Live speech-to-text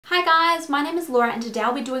Hi guys, my name is Laura and today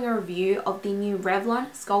I'll be doing a review of the new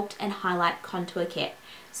Revlon Sculpt and Highlight Contour Kit.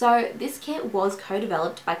 So this kit was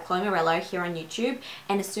co-developed by Chloe Morello here on YouTube,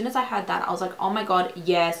 and as soon as I heard that I was like, oh my god,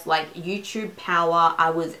 yes, like YouTube power. I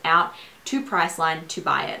was out to Priceline to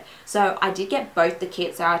buy it. So I did get both the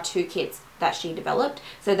kits. There are two kits that she developed.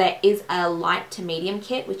 So there is a light to medium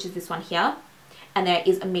kit, which is this one here. And there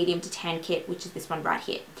is a medium to tan kit, which is this one right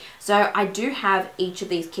here. So I do have each of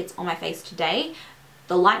these kits on my face today.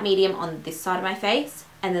 The light medium on this side of my face,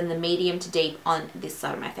 and then the medium to deep on this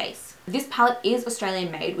side of my face. This palette is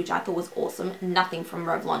Australian made, which I thought was awesome. Nothing from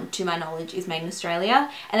Revlon, to my knowledge, is made in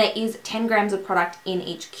Australia. And there is 10 grams of product in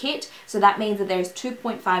each kit. So that means that there is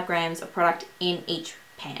 2.5 grams of product in each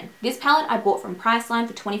pan. This palette I bought from Priceline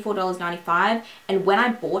for $24.95, and when I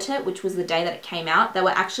bought it, which was the day that it came out, they were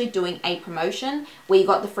actually doing a promotion where you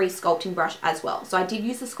got the free sculpting brush as well. So I did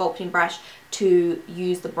use the sculpting brush to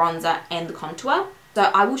use the bronzer and the contour. So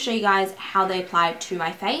I will show you guys how they apply to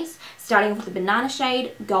my face, starting off with the banana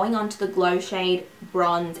shade, going on to the glow shade,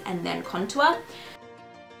 bronze, and then contour.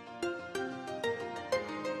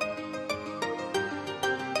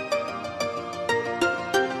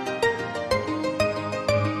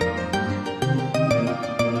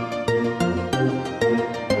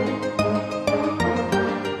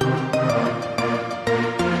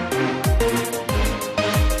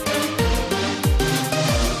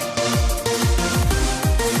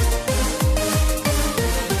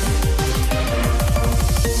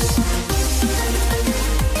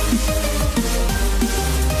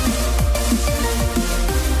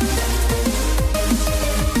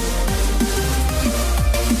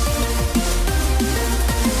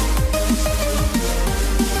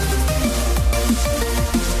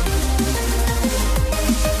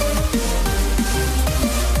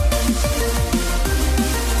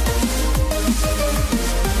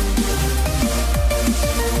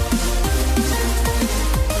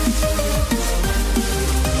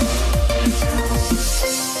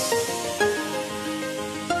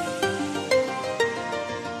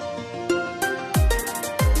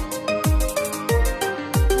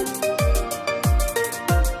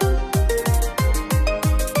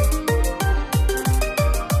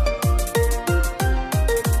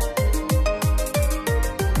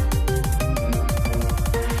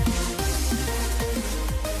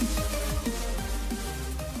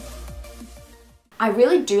 I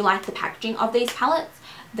really do like the packaging of these palettes.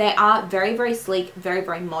 They are very, very sleek, very,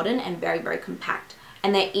 very modern, and very, very compact.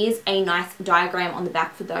 And there is a nice diagram on the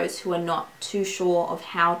back for those who are not too sure of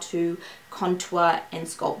how to contour and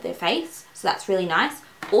sculpt their face. So that's really nice.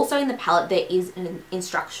 Also in the palette, there is an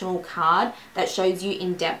instructional card that shows you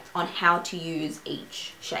in depth on how to use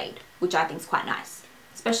each shade, which I think is quite nice,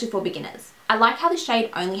 especially for beginners. I like how the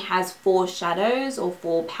shade only has 4 shadows, or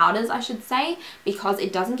 4 powders I should say, because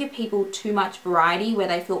it doesn't give people too much variety where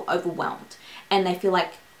they feel overwhelmed, and they feel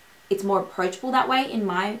like it's more approachable that way, in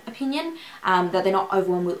my opinion, that they're not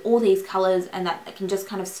overwhelmed with all these colors, and that they can just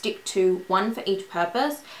kind of stick to one for each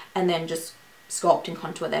purpose and then just sculpt and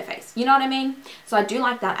contour their face. You know what I mean? So I do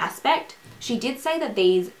like that aspect. She did say that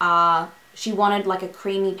these are, she wanted like a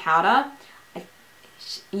creamy powder.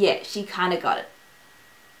 Yeah, she kind of got it.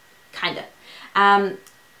 Kinda.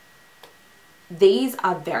 These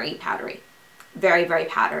are very powdery. Very, very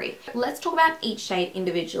powdery. Let's talk about each shade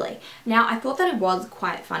individually. Now, I thought that it was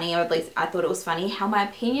quite funny, or at least I thought it was funny, how my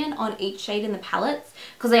opinion on each shade in the palettes,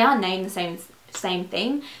 because they are named the same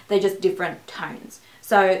thing, they're just different tones.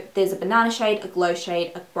 So there's a banana shade, a glow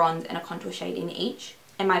shade, a bronze, and a contour shade in each.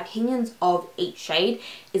 And my opinions of each shade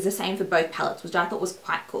is the same for both palettes, which I thought was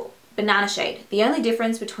quite cool. Banana shade. The only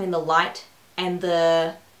difference between the light and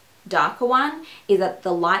the darker one is that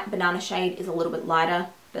the light banana shade is a little bit lighter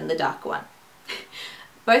than the darker one.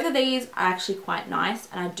 Both of these are actually quite nice,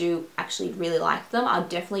 and I do actually really like them. I'll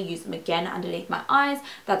definitely use them again underneath my eyes.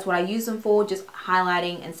 That's what I use them for, just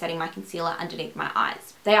highlighting and setting my concealer underneath my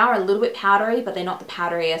eyes. They are a little bit powdery, but they're not the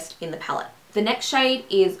powderiest in the palette. The next shade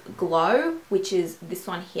is Glow, which is this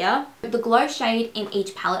one here. The Glow shade in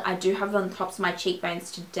each palette I do have on the tops of my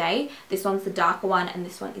cheekbones today. This one's the darker one and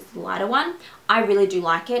this one is the lighter one. I really do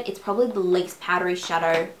like it. It's probably the least powdery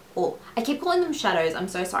shadow, or I keep calling them shadows, I'm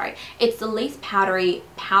so sorry. It's the least powdery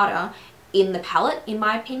powder in the palette, in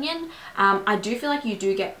my opinion. I do feel like you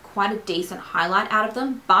do get quite a decent highlight out of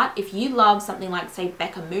them, but if you love something like, say,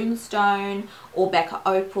 Becca Moonstone or Becca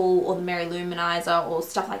Opal or the Mary Luminizer or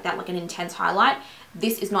stuff like that, like an intense highlight,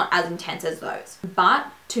 this is not as intense as those. But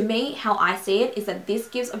to me, how I see it is that this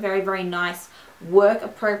gives a very, very nice work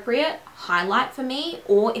appropriate highlight for me,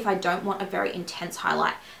 or if I don't want a very intense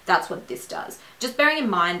highlight, that's what this does. Just bearing in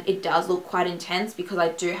mind it does look quite intense because I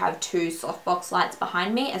do have 2 softbox lights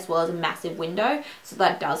behind me as well as a massive window, so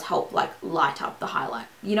that does help like light up the highlight,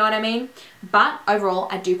 you know what I mean? But overall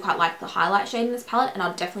I do quite like the highlight shade in this palette, and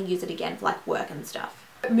I'll definitely use it again for like work and stuff.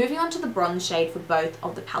 Moving on to the bronze shade for both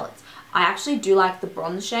of the palettes. I actually do like the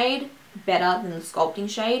bronze shade better than the sculpting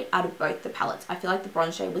shade out of both the palettes. I feel like the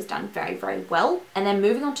bronze shade was done very, very well. And then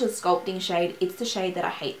moving on to the sculpting shade, it's the shade that I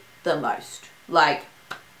hate the most. Like,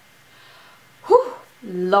 whew,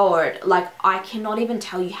 Lord, like I cannot even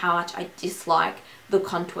tell you how much I dislike the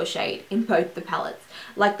contour shade in both the palettes.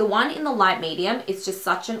 Like the one in the light medium, it's just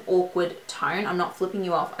such an awkward tone. I'm not flipping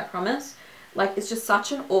you off, I promise. Like it's just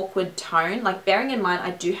such an awkward tone. Like bearing in mind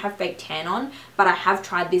I do have fake tan on, but I have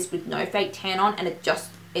tried this with no fake tan on and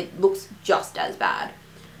it looks just as bad.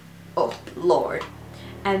 Oh Lord.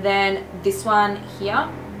 And then this one here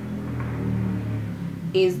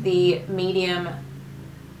is the medium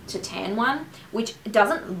to tan one, which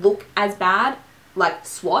doesn't look as bad like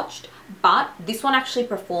swatched, but this one actually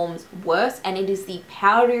performs worse, and it is the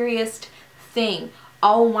powderiest thing.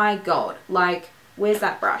 Oh my god. Like, where's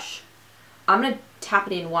that brush? I'm gonna tap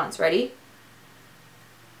it in once. Ready?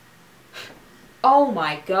 Oh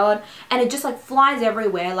my god. And it just like flies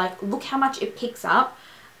everywhere. Like, look how much it picks up.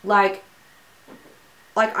 Like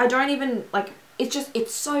I don't even, like,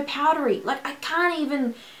 it's so powdery. Like, I can't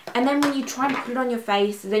even, and then when you try to put it on your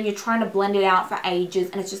face, then you're trying to blend it out for ages,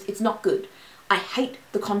 and it's not good. I hate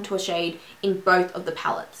the contour shade in both of the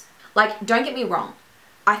palettes. Like, don't get me wrong.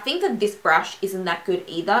 I think that this brush isn't that good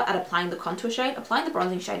either at applying the contour shade. Applying the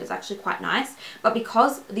bronzing shade is actually quite nice, but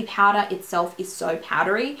because the powder itself is so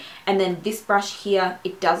powdery, and then this brush here,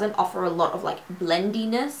 it doesn't offer a lot of like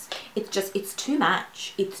blendiness. It's too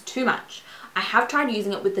much. It's too much. I have tried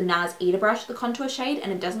using it with the NARS Eater brush, the contour shade,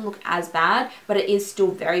 and it doesn't look as bad, but it is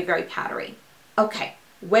still very, very powdery. Okay,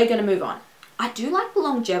 we're gonna move on. I do like the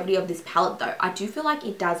longevity of this palette though. I do feel like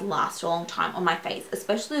it does last a long time on my face,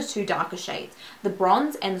 especially the 2 darker shades. The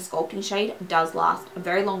bronze and the sculpting shade does last a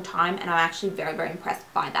very long time, and I'm actually very, very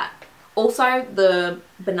impressed by that. Also, the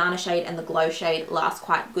banana shade and the glow shade last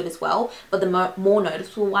quite good as well, but the more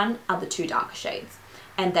noticeable one are the 2 darker shades,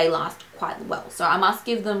 and they last quite well. So I must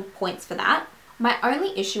give them points for that. My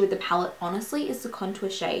only issue with the palette, honestly, is the contour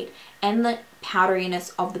shade and the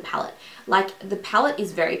powderiness of the palette. Like, the palette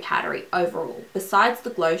is very powdery overall. Besides the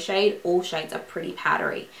glow shade, all shades are pretty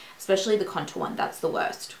powdery, especially the contour one, that's the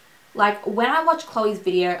worst. Like, when I watched Chloe's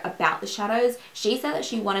video about the shadows, she said that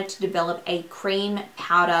she wanted to develop a cream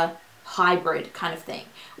powder hybrid kind of thing.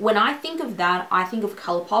 When I think of that, I think of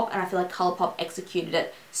Colourpop, and I feel like Colourpop executed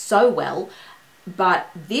it so well, but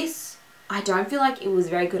this, I don't feel like it was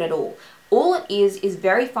very good at all. All it is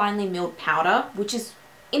very finely milled powder, which is,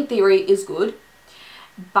 in theory, is good,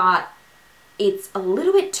 but it's a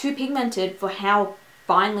little bit too pigmented for how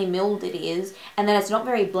finely milled it is, and then it's not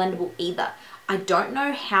very blendable either. I don't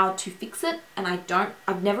know how to fix it, and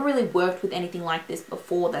I've never really worked with anything like this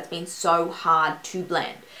before that's been so hard to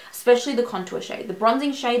blend, especially the contour shade. The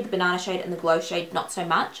bronzing shade, the banana shade, and the glow shade, not so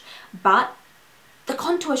much, but the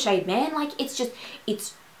contour shade, man, like, it's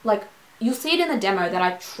like, you'll see it in the demo that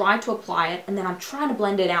I try to apply it and then I'm trying to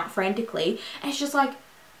blend it out frantically, and it's just like,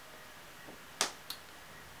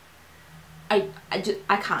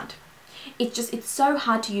 I can't. It's so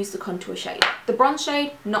hard to use the contour shade. The bronze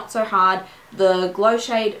shade, not so hard. The glow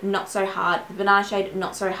shade, not so hard. The banana shade,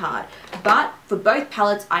 not so hard. But for both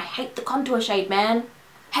palettes, I hate the contour shade, man.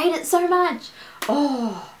 Hate it so much.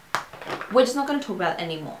 Oh, we're just not going to talk about it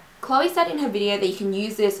anymore. Chloe said in her video that you can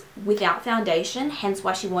use this without foundation, hence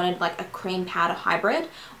why she wanted like a cream powder hybrid,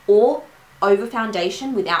 or over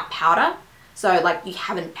foundation without powder. So like you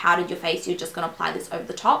haven't powdered your face, you're just going to apply this over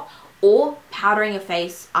the top, or powdering your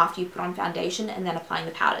face after you put on foundation and then applying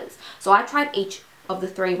the powders. So I tried each of the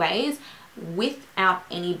 3 ways without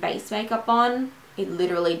any base makeup on. It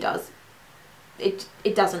literally does,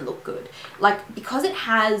 it doesn't look good. Like, because it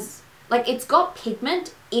has, like, it's got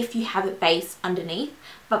pigment if you have a base underneath,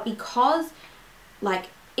 but because, like,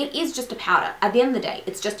 it is just a powder. At the end of the day,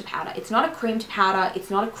 it's just a powder. It's not a creamed powder. It's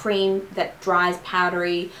not a cream that dries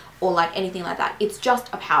powdery or like anything like that. It's just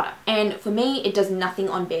a powder. And for me, it does nothing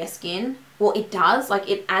on bare skin. Well, it does. Like,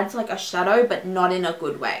 it adds like a shadow, but not in a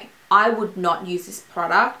good way. I would not use this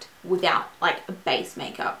product without like a base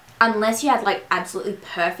makeup. Unless you had like absolutely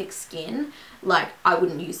perfect skin, like I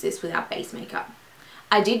wouldn't use this without base makeup.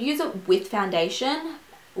 I did use it with foundation,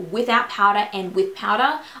 without powder and with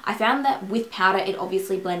powder. I found that with powder it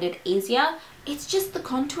obviously blended easier. It's just the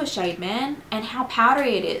contour shade, man, and how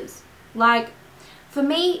powdery it is. Like, For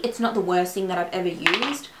me, it's not the worst thing that I've ever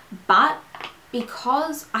used, but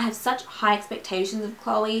because I have such high expectations of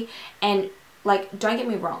Chloe, and like, don't get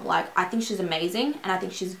me wrong, like, I think she's amazing and I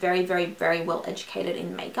think she's very, very, very well educated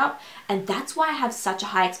in makeup, and that's why I have such a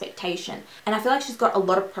high expectation. And I feel like she's got a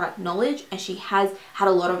lot of product knowledge and she has had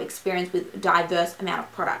a lot of experience with a diverse amount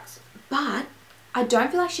of products. But I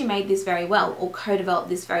don't feel like she made this very well or co-developed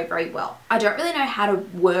this very, very well. I don't really know how to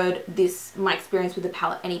word this, my experience with the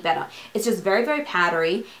palette, any better. It's just very, very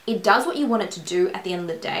powdery. It does what you want it to do at the end of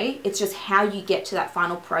the day. It's just how you get to that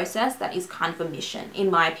final process that is kind of a mission,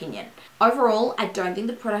 in my opinion. Overall, I don't think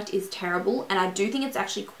the product is terrible, and I do think it's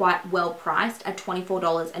actually quite well priced at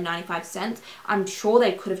 $24.95. I'm sure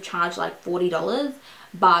they could have charged like $40,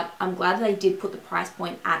 but I'm glad that they did put the price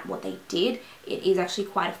point at what they did. It is actually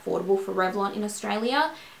quite affordable for Revlon in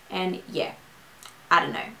Australia, and yeah, I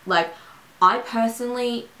don't know. Like, I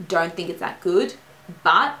personally don't think it's that good,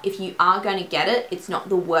 but if you are going to get it, it's not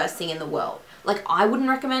the worst thing in the world. Like, I wouldn't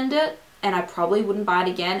recommend it, and I probably wouldn't buy it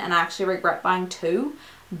again, and I actually regret buying two,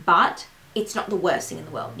 but it's not the worst thing in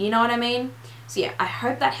the world. You know what I mean? So yeah, I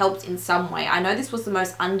hope that helped in some way. I know this was the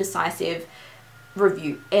most undecisive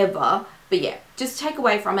review ever, but yeah, just take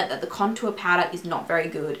away from it that the contour powder is not very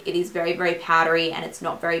good. It is very, very powdery and it's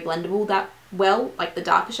not very blendable that well. Like, the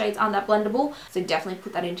darker shades aren't that blendable. So definitely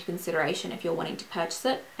put that into consideration if you're wanting to purchase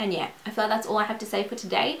it. And yeah, I feel like that's all I have to say for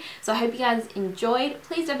today. So I hope you guys enjoyed.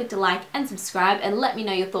 Please don't forget to like and subscribe and let me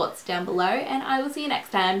know your thoughts down below, and I will see you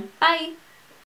next time. Bye!